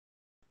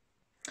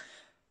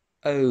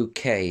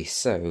Okay,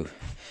 so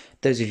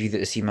those of you that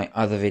have seen my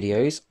other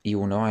videos, you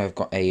will know I have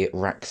got a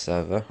rack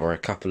server, or a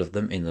couple of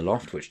them, in the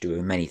loft, which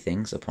do many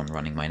things upon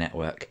running my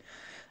network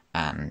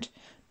and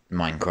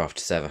Minecraft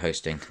server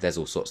hosting. There's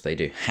all sorts they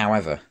do.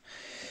 However,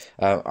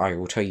 I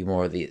will tell you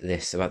more of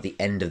this about the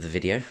end of the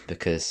video,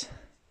 because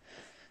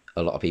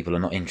a lot of people are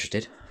not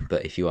interested,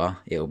 but if you are,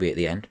 it will be at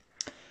the end.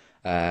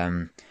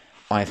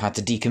 I've had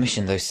to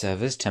decommission those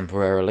servers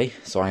temporarily,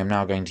 so I am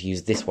now going to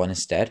use this one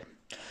instead.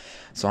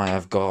 So I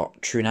have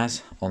got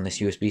TrueNAS on this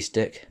USB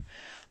stick.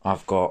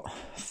 I've got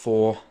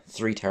 4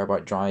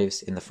 3TB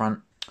drives in the front.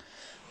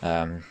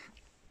 And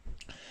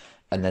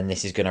then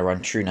this is going to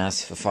run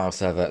TrueNAS for file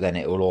server. Then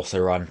it will also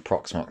run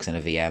Proxmox in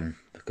a VM,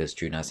 because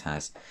TrueNAS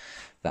has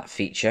that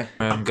feature.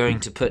 I'm going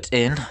to put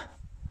in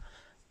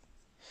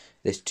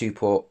this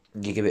 2-port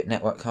gigabit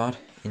network card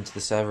into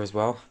the server as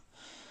well.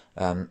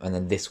 And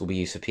then this will be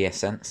used for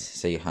PFsense.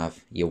 So you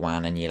have your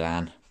WAN and your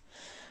LAN.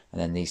 And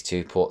then these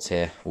 2 ports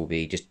here will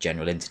be just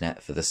general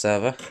internet for the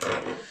server.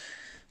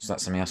 So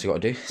that's something else you've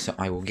got to do. So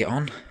I will get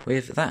on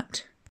with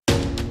that.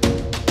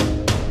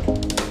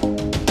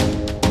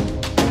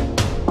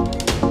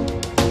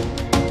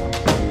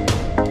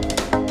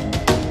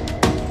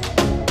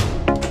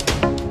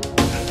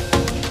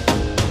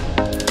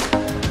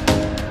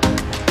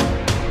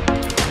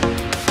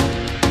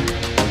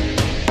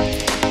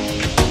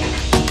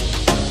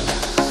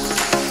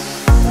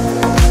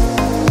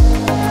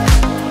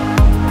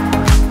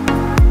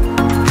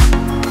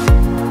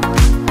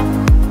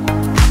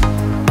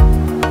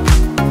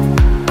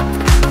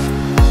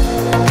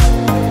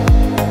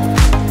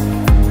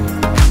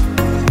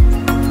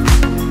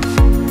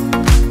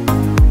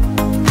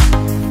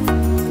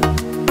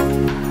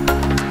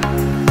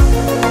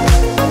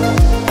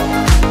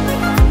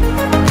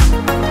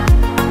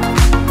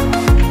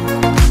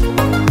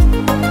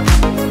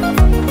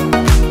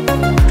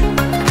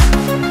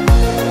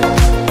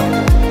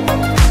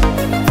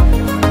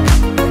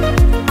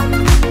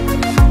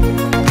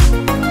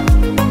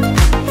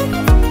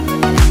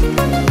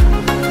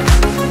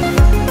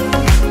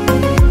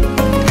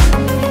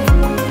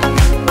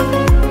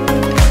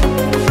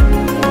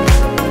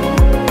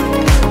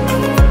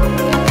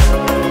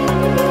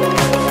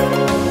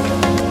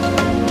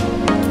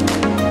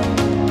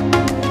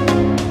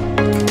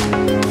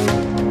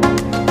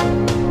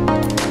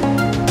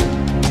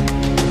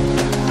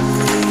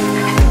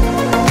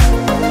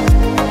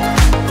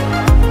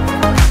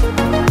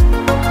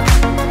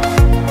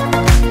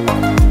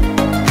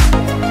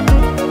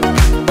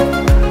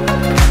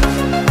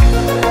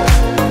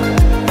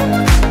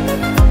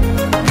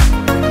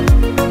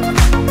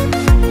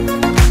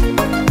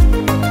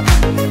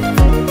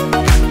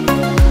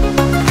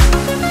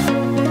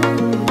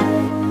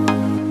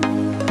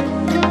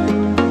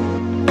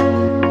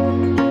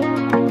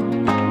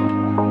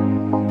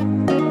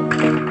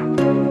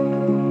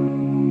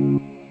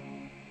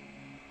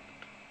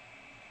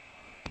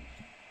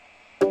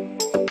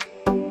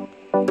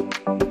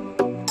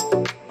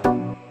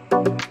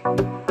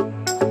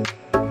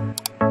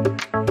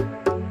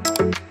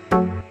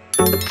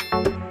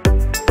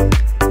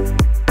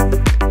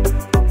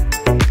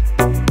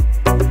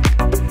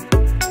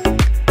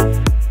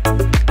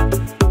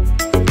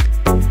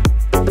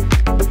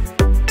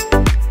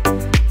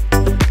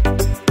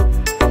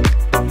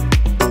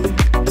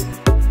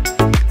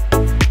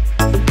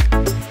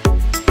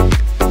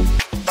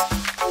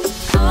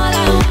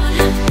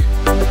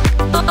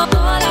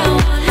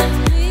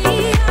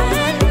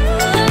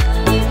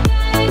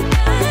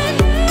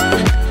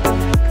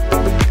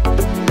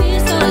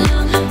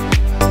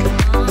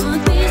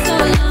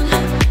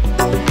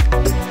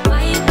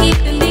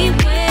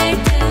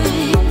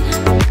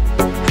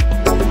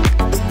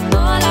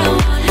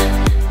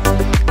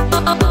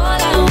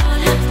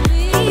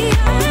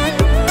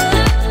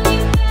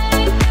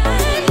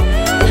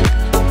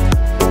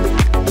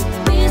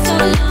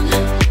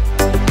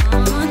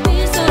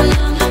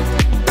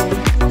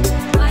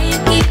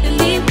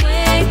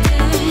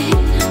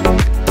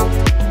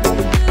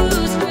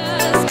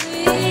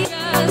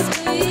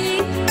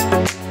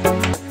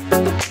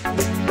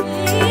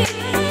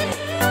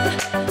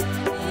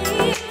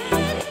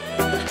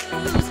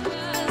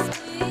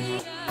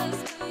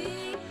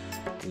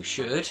 We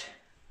should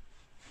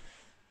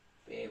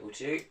be able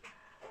to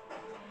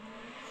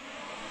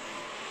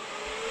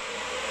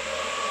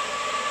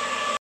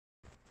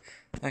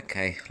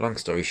okay, long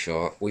story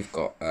short, we've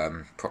got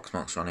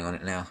Proxmox running on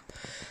it now,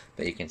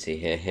 but you can see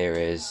here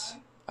is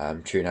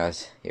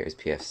TrueNAS, here is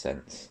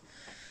PFsense.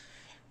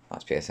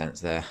 That's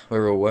PFsense there.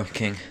 We're all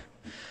working.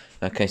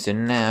 Okay, so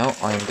now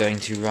I'm going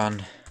to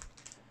run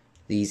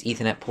these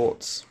Ethernet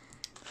ports,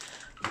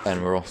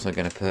 and we're also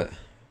going to put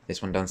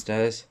this one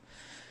downstairs,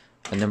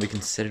 and then we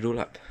can set it all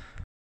up.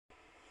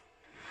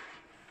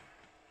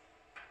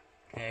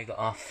 Okay, we've got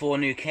our 4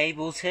 new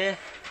cables here.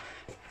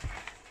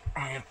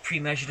 I have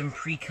pre-measured and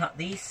pre-cut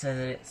these so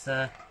that it's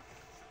a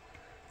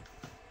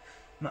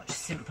much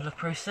simpler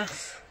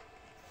process.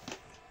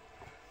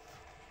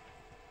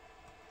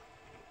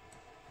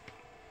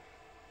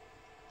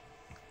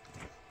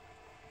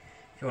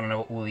 If you want to know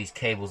what all these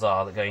cables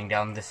are that are going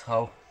down this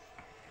hole,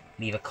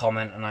 leave a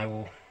comment and I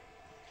will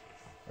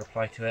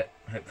reply to it,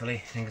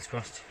 hopefully, fingers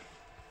crossed.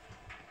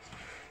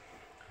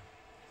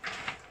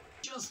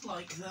 Just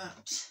like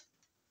that.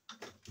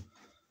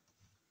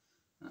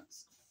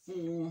 That's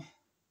 4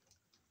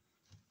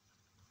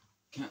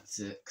 Cat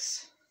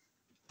 6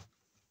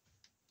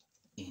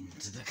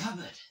 into the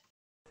cupboard.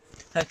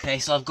 Okay,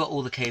 so I've got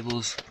all the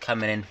cables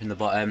coming in from the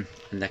bottom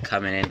and they're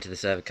coming into the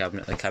server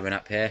cabinet, they're coming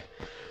up here.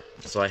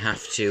 So I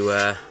have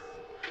to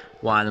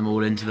wire them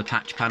all into the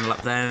patch panel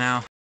up there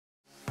now.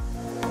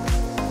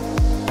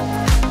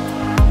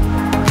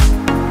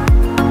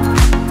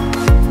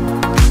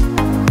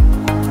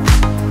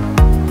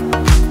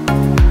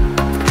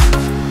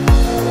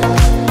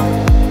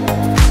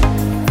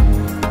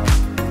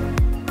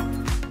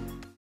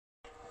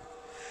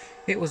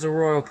 It was a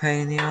royal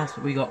pain in the ass,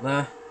 but we got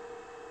there.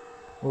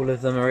 All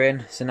of them are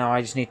in, so now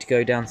I just need to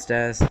go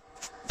downstairs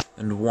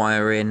and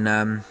wire in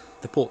the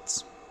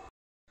ports.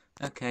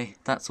 Okay,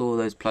 that's all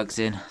those plugs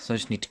in, so I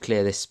just need to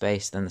clear this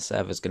space, then the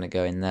server's going to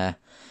go in there,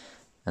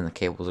 and the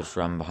cables will just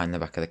run behind the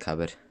back of the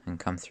cupboard and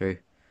come through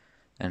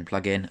and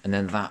plug in, and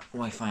then that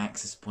Wi-Fi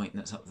access point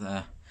that's up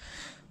there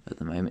at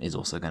the moment is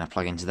also going to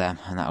plug into them,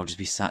 and that'll just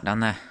be sat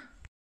down there.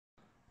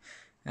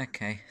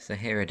 Okay, so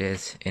here it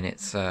is in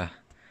its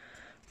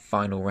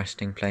final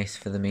resting place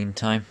for the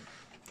meantime.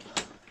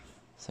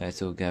 So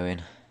it's all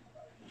going.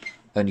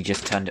 Only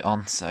just turned it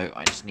on, so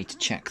I just need to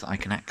check that I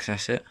can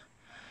access it.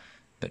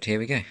 But here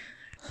we go.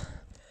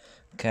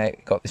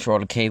 Okay, got this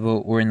roller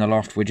cable. We're in the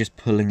loft. We're just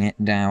pulling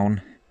it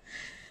down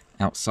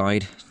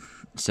outside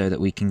so that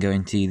we can go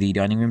into the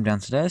dining room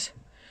downstairs.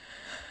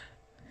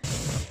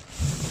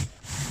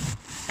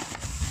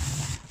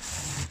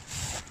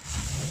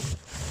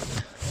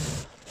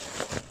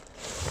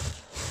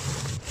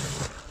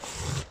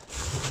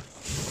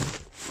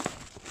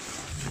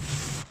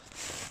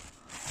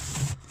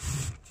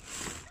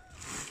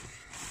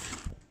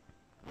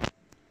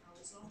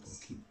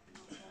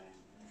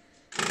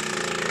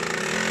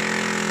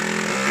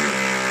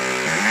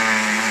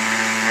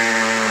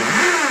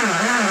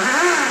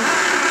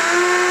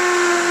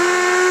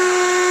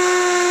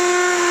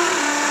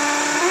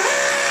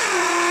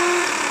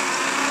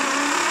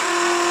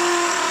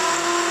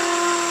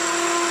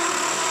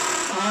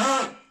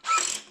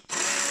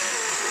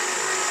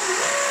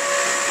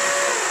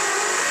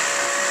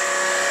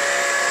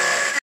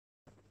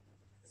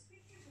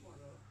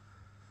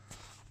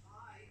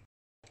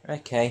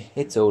 Okay,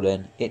 it's all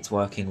in. It's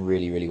working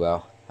really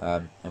well.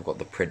 I've got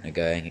the printer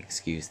going,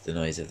 excuse the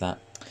noise of that.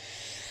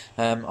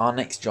 Our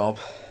next job,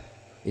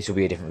 this will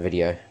be a different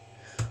video.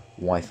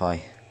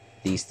 Wi-Fi.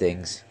 These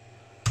things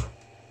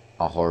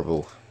are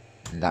horrible.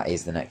 And that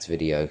is the next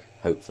video,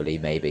 hopefully,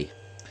 maybe.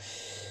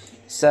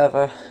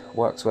 Server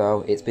works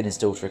well. It's been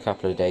installed for a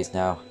couple of days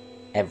now.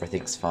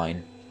 Everything's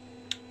fine.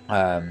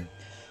 I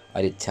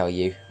did tell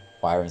you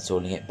why we're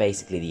installing it.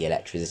 Basically, the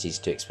electricity is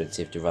too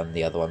expensive to run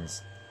the other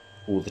ones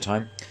all the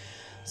time,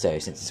 so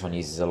since this one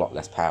uses a lot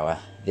less power,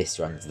 this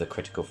runs the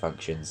critical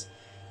functions.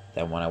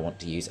 Then when I want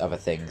to use other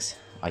things,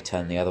 I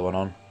turn the other one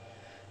on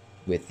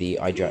with the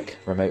iDRAC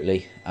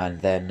remotely, and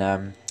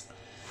then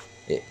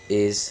it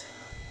is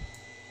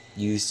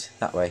used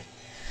that way.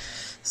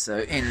 So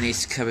in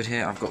this cupboard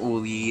here, I've got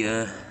all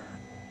the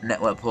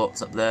network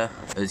ports up there.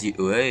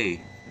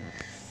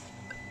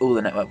 All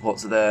the network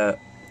ports are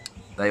there.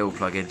 They all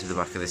plug into the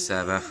back of this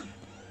server,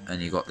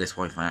 and you've got this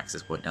Wi-Fi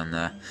access point down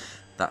there.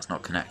 That's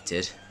not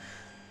connected.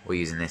 We're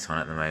using this one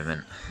at the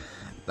moment.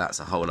 That's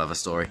a whole other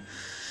story.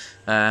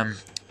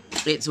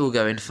 It's all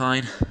going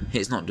fine.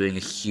 It's not doing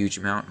a huge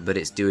amount, but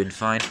it's doing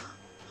fine.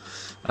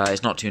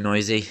 It's not too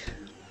noisy.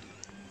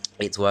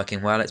 It's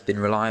working well. It's been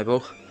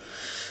reliable.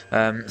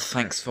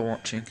 Thanks for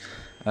watching.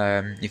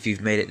 If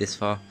you've made it this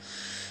far,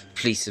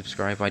 please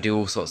subscribe. I do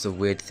all sorts of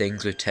weird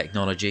things with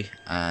technology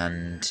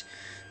and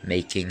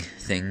making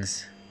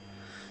things.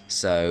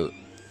 So,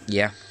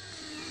 yeah.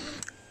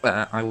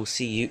 I will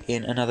see you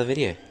in another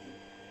video.